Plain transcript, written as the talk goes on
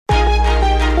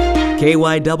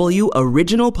KYW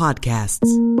Original Podcasts.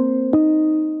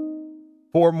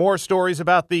 For more stories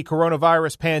about the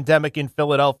coronavirus pandemic in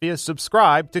Philadelphia,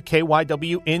 subscribe to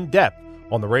KYW In Depth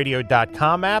on the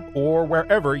radio.com app or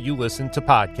wherever you listen to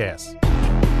podcasts.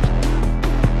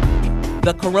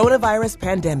 The coronavirus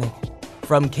pandemic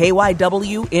from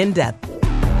KYW In Depth.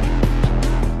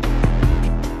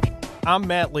 I'm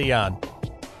Matt Leon.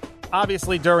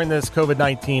 Obviously, during this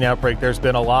COVID-19 outbreak, there's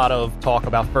been a lot of talk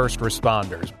about first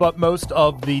responders, but most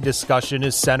of the discussion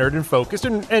is centered and focused,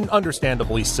 and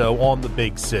understandably so, on the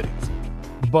big cities.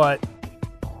 But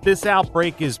this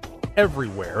outbreak is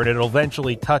everywhere, and it'll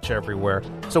eventually touch everywhere.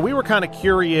 So we were kind of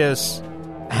curious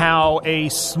how a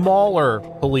smaller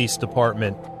police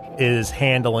department is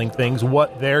handling things,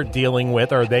 what they're dealing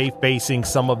with. Are they facing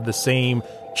some of the same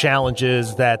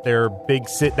challenges that their big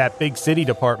city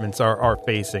departments are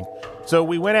facing? So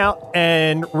we went out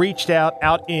and reached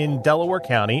out in Delaware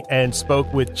County and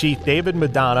spoke with Chief David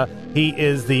Madonna. He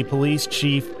is the police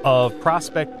chief of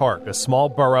Prospect Park, a small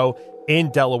borough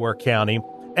in Delaware County,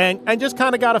 and just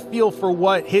kind of got a feel for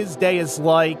what his day is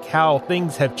like, how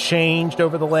things have changed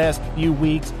over the last few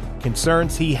weeks,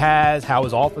 concerns he has, how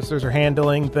his officers are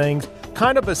handling things,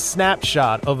 kind of a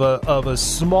snapshot of a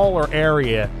smaller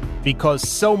area, because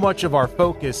so much of our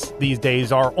focus these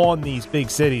days are on these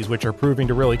big cities, which are proving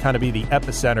to really kind of be the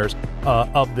epicenters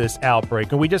of this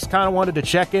outbreak. And we just kind of wanted to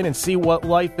check in and see what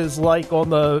life is like on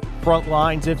the front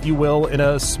lines, if you will, in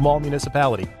a small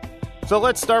municipality. So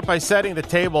let's start by setting the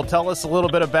table. Tell us a little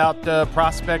bit about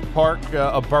Prospect Park,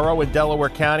 a borough in Delaware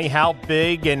County. How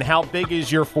big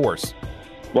is your force?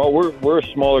 Well, we're a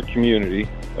smaller community.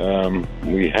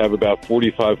 We have about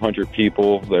 4,500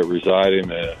 people that reside in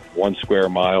 1 square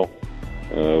mile.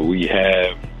 We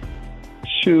have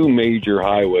 2 major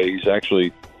highways,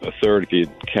 actually a third if you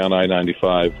count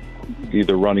I-95,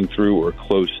 either running through or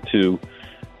close to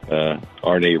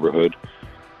our neighborhood.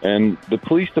 And the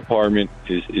police department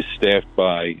is staffed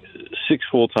by 6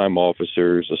 full-time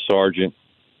officers, a sergeant,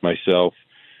 myself,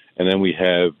 and then we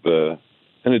have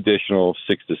an additional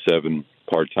 6 to 7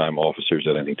 part-time officers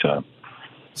at any time.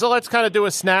 So let's kind of do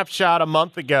a snapshot a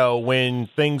month ago when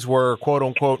things were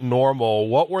quote-unquote normal.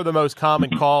 What were the most common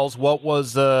calls? What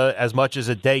was, as much as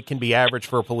a day can be average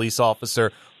for a police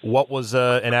officer, what was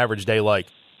an average day like?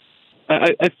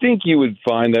 I think you would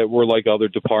find that we're like other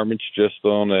departments, just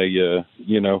on a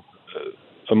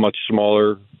much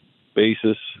smaller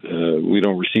basis. We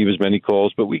don't receive as many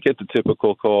calls, but we get the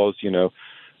typical calls,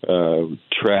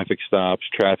 traffic stops,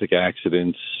 traffic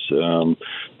accidents,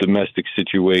 domestic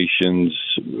situations,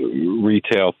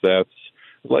 retail thefts.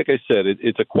 Like I said,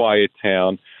 it's a quiet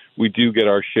town. We do get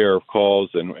our share of calls,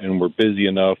 and we're busy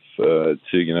enough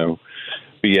to,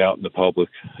 be out in the public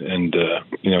and,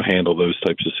 handle those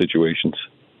types of situations.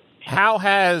 How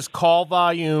has call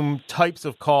volume, types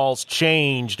of calls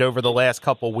changed over the last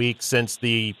couple weeks since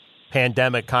the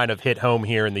pandemic kind of hit home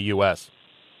here in the U.S.?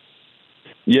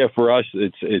 Yeah, for us,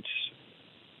 it's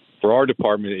for our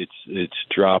department, it's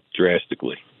dropped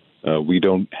drastically. We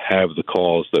don't have the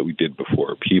calls that we did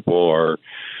before. People are,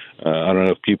 I don't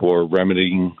know if people are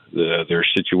remedying their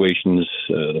situations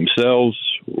themselves,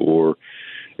 or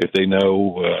if they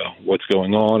know what's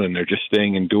going on and they're just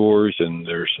staying indoors, and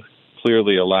there's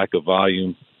clearly a lack of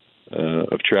volume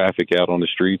of traffic out on the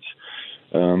streets.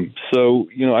 So,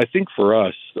 I think for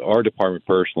us, our department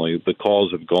personally, the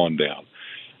calls have gone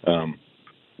down.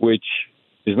 Which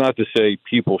is not to say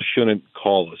people shouldn't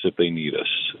call us if they need us.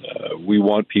 We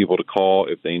want people to call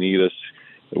if they need us.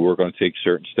 We're going to take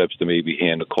certain steps to maybe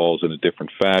handle calls in a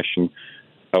different fashion.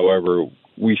 However,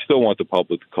 we still want the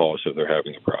public to call us if they're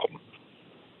having a problem.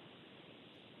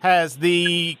 Has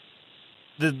the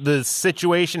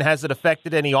situation, has it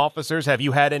affected any officers? Have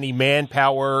you had any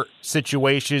manpower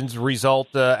situations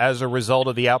as a result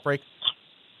of the outbreak?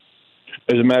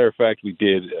 As a matter of fact, we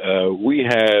did. We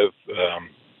have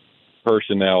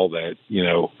personnel that,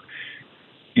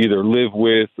 either live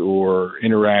with or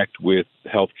interact with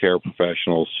healthcare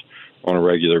professionals on a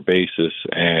regular basis.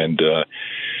 And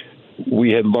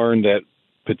we had learned that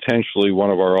potentially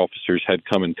one of our officers had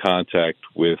come in contact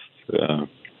with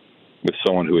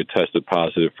someone who had tested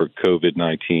positive for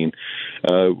COVID-19.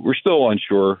 We're still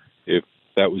unsure if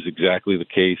that was exactly the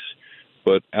case,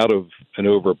 but out of an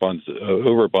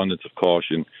overabundance of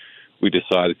caution, we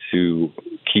decided to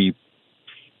keep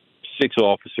 6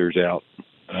 officers out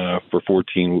for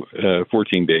 14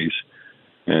 days.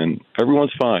 And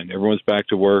everyone's fine. Everyone's back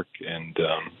to work, and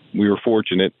we were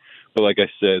fortunate. But like I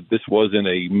said, this wasn't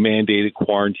a mandated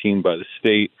quarantine by the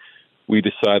state. We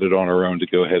decided on our own to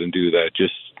go ahead and do that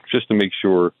just to make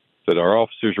sure that our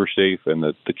officers were safe and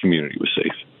that the community was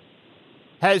safe.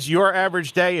 Has your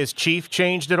average day as chief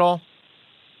changed at all?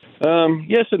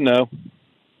 Yes and no.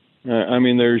 I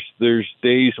mean, there's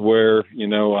days where,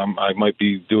 I might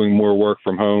be doing more work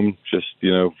from home just,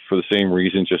 for the same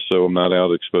reason, just so I'm not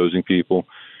out exposing people.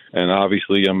 And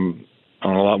obviously I'm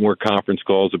on a lot more conference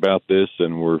calls about this,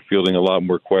 and we're fielding a lot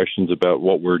more questions about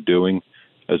what we're doing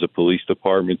as a police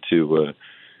department to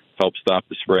help stop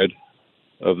the spread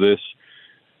of this.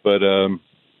 But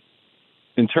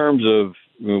in terms of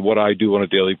what I do on a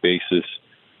daily basis,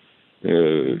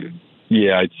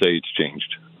 I'd say it's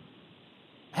changed.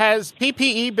 Has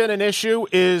PPE been an issue?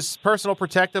 Is personal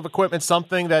protective equipment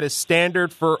something that is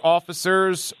standard for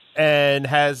officers? And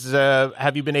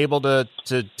have you been able to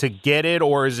get it,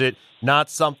 or is it not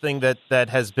something that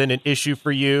has been an issue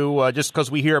for you? Just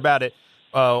because we hear about it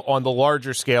on the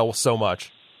larger scale so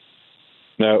much.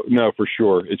 No, for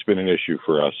sure, it's been an issue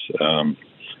for us.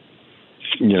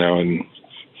 And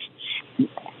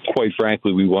quite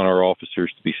frankly, we want our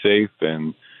officers to be safe,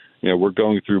 and we're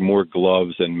going through more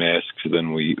gloves and masks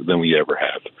than we ever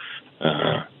have.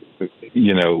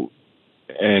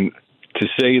 And to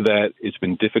say that it's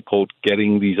been difficult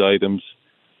getting these items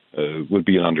would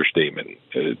be an understatement.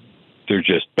 They're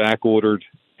just back ordered,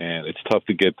 and it's tough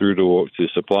to get through to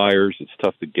suppliers. It's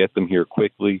tough to get them here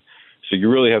quickly. So you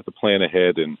really have to plan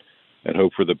ahead and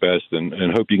hope for the best, and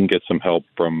hope you can get some help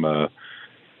from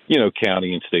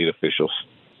county and state officials.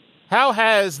 How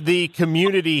has the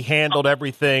community handled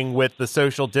everything with the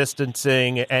social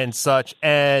distancing and such?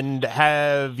 And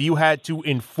have you had to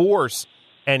enforce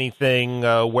anything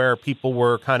where people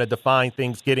were kind of defying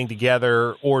things, getting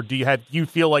together, or do you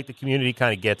feel like the community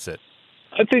kind of gets it?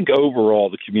 I think overall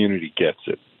the community gets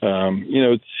it.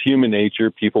 It's human nature.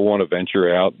 People want to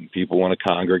venture out, and people want to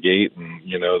congregate, and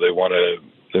they want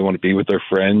to be with their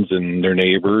friends and their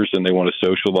neighbors, and they want to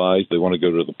socialize. They want to go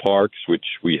to the parks, which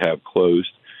we have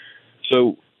closed.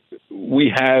 So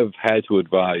we have had to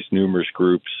advise numerous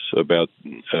groups about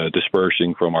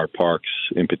dispersing from our parks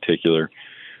in particular.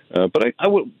 But I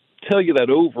will tell you that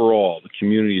overall, the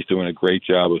community is doing a great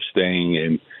job of staying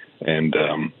in and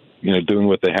doing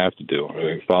what they have to do,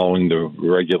 following the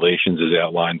regulations as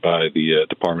outlined by the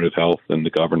Department of Health and the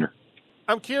governor.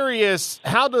 I'm curious,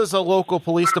 how does a local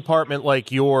police department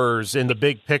like yours in the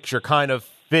big picture kind of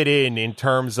fit in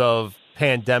terms of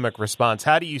pandemic response?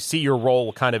 How do you see your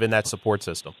role kind of in that support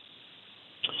system?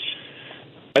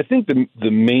 I think the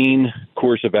main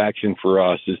course of action for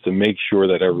us is to make sure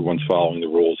that everyone's following the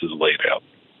rules as laid out.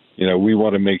 We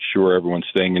want to make sure everyone's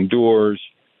staying indoors,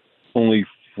 only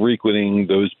frequenting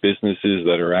those businesses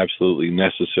that are absolutely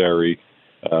necessary,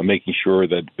 making sure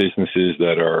that businesses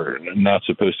that are not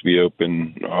supposed to be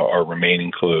open are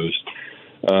remaining closed.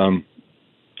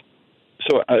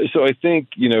 So I think,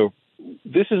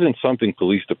 this isn't something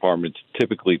police departments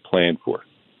typically plan for.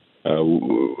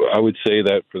 I would say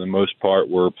that for the most part,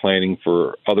 we're planning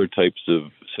for other types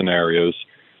of scenarios,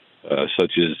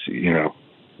 such as,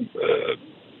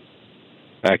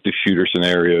 active shooter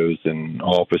scenarios and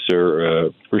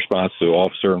officer response to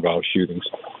officer-involved shootings.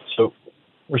 So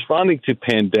responding to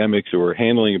pandemics or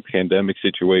handling a pandemic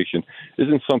situation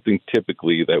isn't something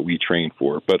typically that we train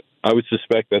for, but I would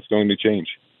suspect that's going to change.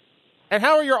 And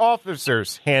how are your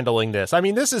officers handling this? I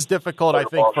mean, this is difficult, I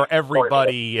think, for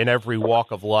everybody in every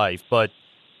walk of life, but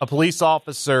a police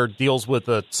officer deals with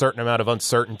a certain amount of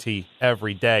uncertainty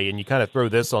every day, and you kind of throw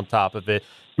this on top of it.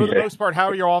 For the most part, how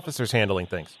are your officers handling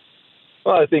things?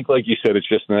 Well, I think, like you said, it's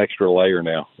just an extra layer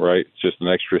now, right? It's just an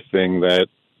extra thing that,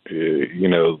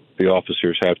 the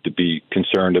officers have to be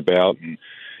concerned about and,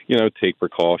 take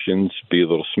precautions, be a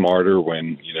little smarter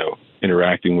when,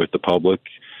 interacting with the public.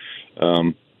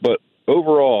 But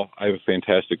overall, I have a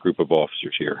fantastic group of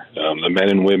officers here. The men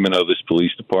and women of this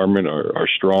police department are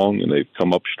strong, and they've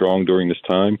come up strong during this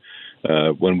time.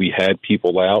 When we had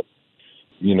people out,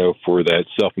 for that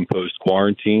self-imposed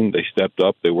quarantine, they stepped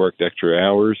up, they worked extra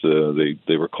hours,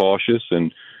 they were cautious,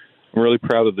 and I'm really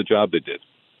proud of the job they did.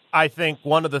 I think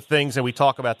one of the things that we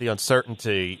talk about the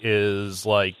uncertainty is,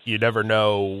 like, you never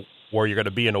know where you're going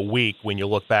to be in a week when you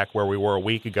look back where we were a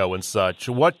week ago and such.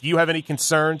 Do you have any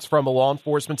concerns from a law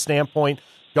enforcement standpoint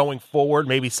going forward?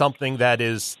 Maybe something that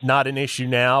is not an issue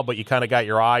now, but you kind of got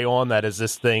your eye on that as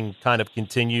this thing kind of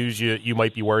continues, you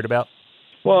might be worried about?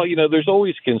 Well, there's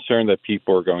always concern that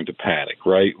people are going to panic,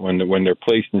 right? When they're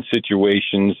placed in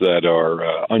situations that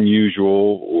are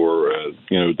unusual or,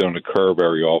 don't occur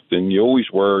very often, you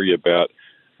always worry about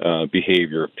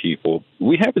behavior of people.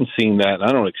 We haven't seen that, and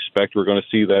I don't expect we're going to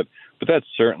see that, but that's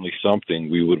certainly something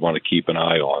we would want to keep an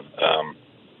eye on.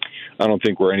 I don't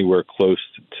think we're anywhere close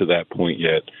to that point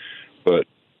yet, but,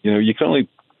 you can only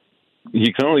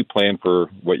you can only plan for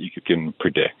what you can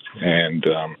predict. And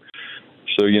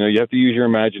so, you have to use your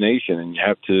imagination, and you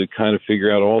have to kind of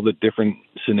figure out all the different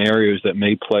scenarios that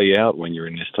may play out when you're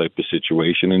in this type of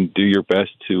situation, and do your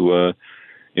best to,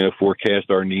 forecast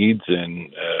our needs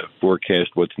and forecast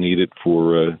what's needed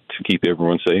to keep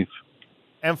everyone safe.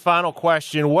 And final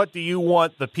question, what do you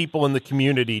want the people in the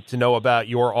community to know about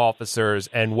your officers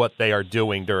and what they are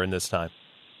doing during this time?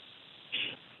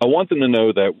 I want them to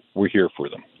know that we're here for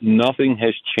them. Nothing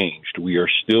has changed. We are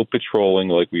still patrolling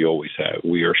like we always have.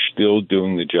 We are still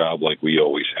doing the job like we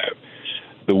always have.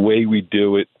 The way we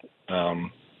do it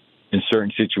in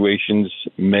certain situations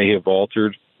may have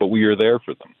altered, but we are there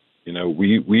for them.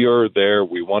 We are there.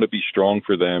 We want to be strong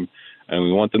for them, and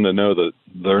we want them to know that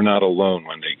they're not alone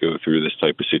when they go through this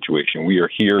type of situation. We are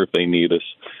here if they need us.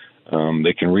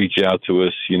 They can reach out to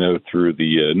us, through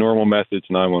the normal methods,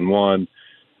 911,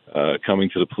 coming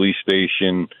to the police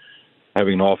station,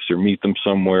 having an officer meet them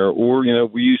somewhere, or,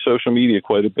 we use social media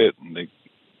quite a bit, and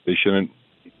they shouldn't,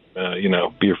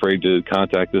 be afraid to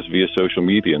contact us via social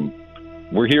media, and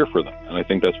we're here for them, and I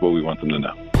think that's what we want them to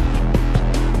know.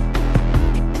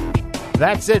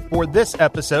 That's it for this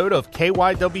episode of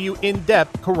KYW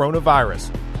In-Depth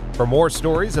Coronavirus. For more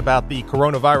stories about the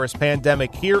coronavirus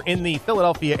pandemic here in the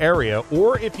Philadelphia area,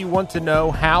 or if you want to know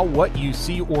how what you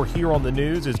see or hear on the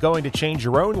news is going to change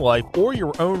your own life or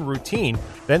your own routine,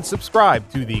 then subscribe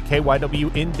to the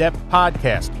KYW In-Depth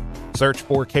podcast. Search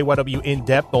for KYW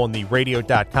In-Depth on the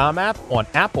radio.com app, on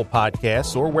Apple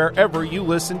Podcasts, or wherever you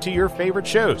listen to your favorite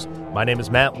shows. My name is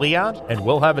Matt Leon, and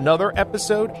we'll have another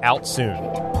episode out soon.